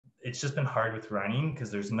it's just been hard with running because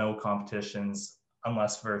there's no competitions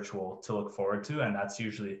unless virtual to look forward to. And that's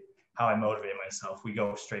usually how I motivate myself. We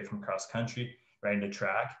go straight from cross country right into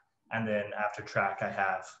track. And then after track, I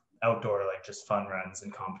have outdoor, like just fun runs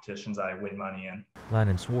and competitions I win money in.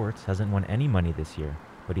 Landon Swartz hasn't won any money this year,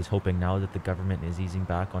 but he's hoping now that the government is easing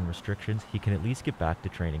back on restrictions, he can at least get back to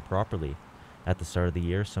training properly. At the start of the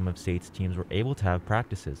year, some of state's teams were able to have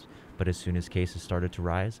practices, but as soon as cases started to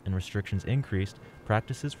rise and restrictions increased,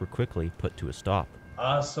 practices were quickly put to a stop.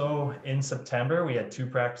 So in September, we had 2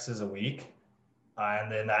 practices a week,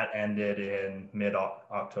 and then that ended in mid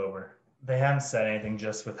October. They haven't said anything,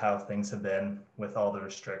 just with how things have been with all the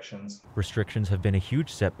restrictions. Restrictions have been a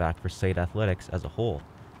huge setback for state athletics as a whole.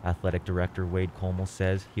 Athletic director Wade Colmel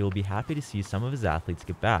says he will be happy to see some of his athletes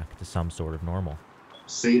get back to some sort of normal.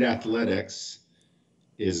 State athletics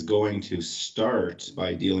is going to start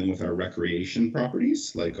by dealing with our recreation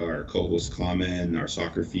properties, like our Cobos Common, our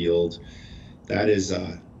soccer field. That is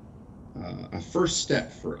a first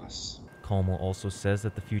step for us. Colmel also says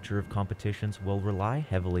that the future of competitions will rely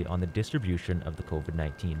heavily on the distribution of the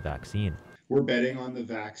COVID-19 vaccine. We're betting on the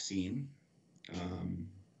vaccine.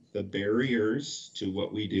 The barriers to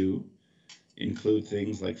what we do include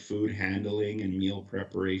things like food handling and meal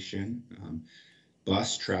preparation,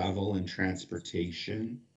 bus travel and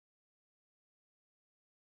transportation,